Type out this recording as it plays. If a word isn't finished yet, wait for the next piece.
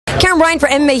Karyn Bryant for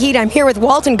MMA H.E.A.T. I'm here with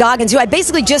Walton Goggins, who I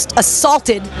basically just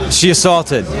assaulted. She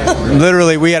assaulted.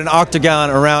 Literally, we had an octagon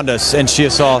around us, and she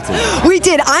assaulted. We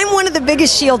did. I'm one of the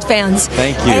biggest Shield fans.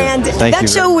 Thank you. And that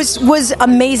show was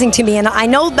amazing to me. And I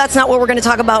know that's not what we're going to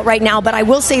talk about right now, but I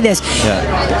will say this.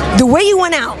 Yeah. The way you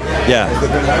went out. Yeah.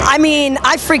 I mean,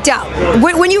 I freaked out.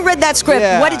 When you read that script,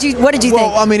 yeah. what did you think?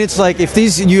 Well, I mean, it's like if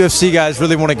these UFC guys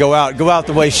really want to go out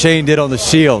the way Shane did on the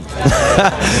Shield.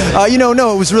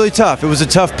 No, it was really tough. It was a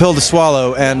tough pill to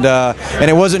swallow, and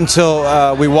it wasn't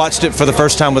until we watched it for the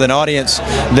first time with an audience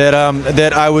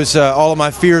that I was all of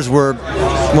my fears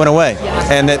went away,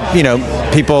 and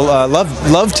that people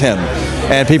loved him.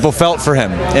 And people felt for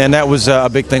him, and that was a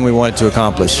big thing we wanted to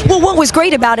accomplish. Well, what was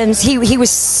great about him is he was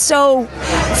so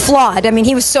flawed. I mean,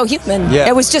 he was so human. Yeah.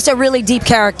 It was just a really deep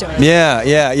character. Yeah.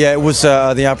 It was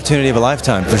the opportunity of a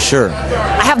lifetime, for sure.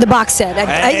 I have the box set.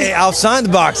 I'll sign the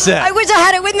box set. I wish I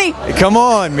had it with me. Come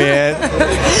on, man.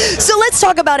 So let's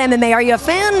talk about MMA. Are you a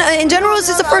fan in general? Is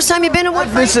this the first time you've been to one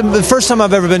fight? It's the first time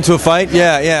I've ever been to a fight.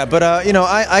 Yeah. But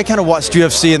I kind of watched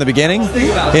UFC in the beginning.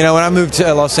 When I moved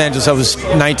to Los Angeles, I was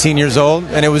 19 years old.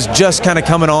 And it was just kind of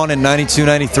coming on in 92,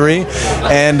 93,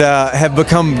 and have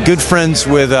become good friends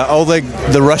with Oleg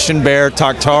the Russian Bear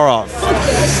Takhtarov.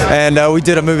 And we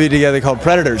did a movie together called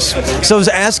Predators. So I was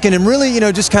asking him really,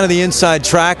 just kind of the inside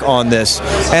track on this.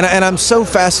 And I'm so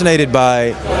fascinated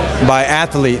by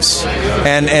athletes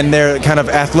and their kind of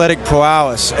athletic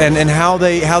prowess and how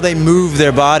they move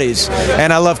their bodies.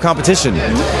 And I love competition.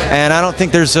 And I don't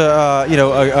think there's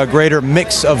a greater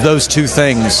mix of those two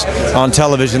things on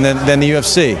television than the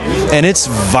UFC. And it's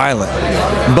violent,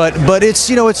 but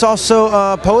it's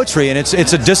also poetry, and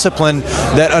it's a discipline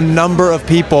that a number of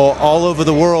people all over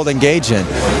the world engage in,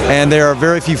 and there are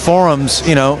very few forums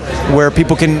where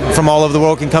people from all over the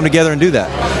world can come together and do that.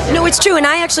 No, it's true, and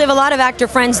I actually have a lot of actor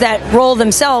friends that roll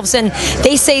themselves, and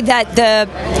they say that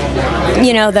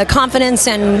the confidence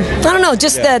and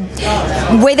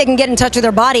the way they can get in touch with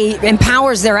their body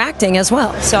empowers their acting as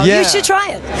well. So you should try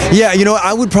it. Yeah,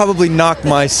 I would probably knock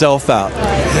myself out.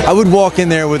 I would walk in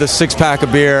there with a 6-pack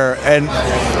of beer and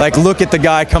look at the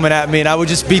guy coming at me, and I would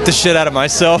just beat the shit out of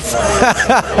myself.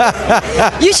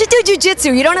 You should do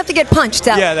jiu-jitsu. You don't have to get punched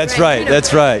out. Yeah, that's right.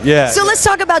 That's right. Yeah. So let's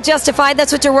talk about Justified.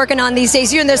 That's what you're working on these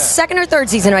days. You're in the second or third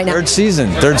season right now. Third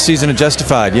season of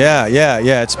Justified.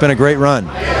 Yeah. It's been a great run.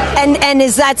 And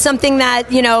is that something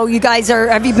that you guys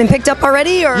have you been picked up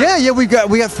already? Or? Yeah. We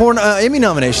got 4 Emmy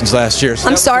nominations last year. So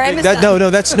I'm sorry, I missed that.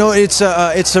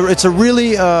 It's a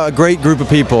really great group of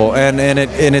people, and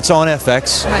it's on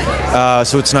FX. Right.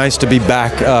 So it's nice to be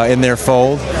back in their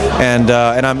fold, and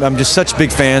I'm just such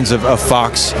big fans of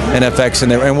Fox and FX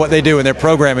and what they do in their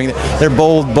programming. They're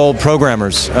bold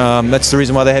programmers. That's the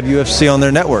reason why they have UFC on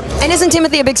their network. And isn't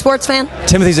Timothy a big sports fan?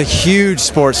 Timothy's a huge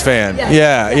sports fan.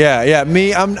 Yeah.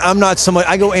 Me, I'm not someone.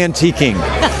 I go antiquing.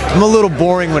 I'm a little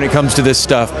boring when it comes to this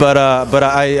stuff, but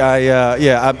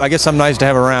I guess I'm nice to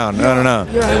have around. I don't know.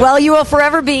 Well, you will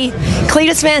forever be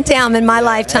Cletus Van Dam in my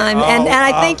lifetime, and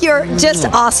I think you're just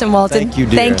awesome, Walton. Thank you,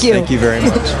 dear. Thank you. Thank you very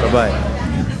much. Bye-bye.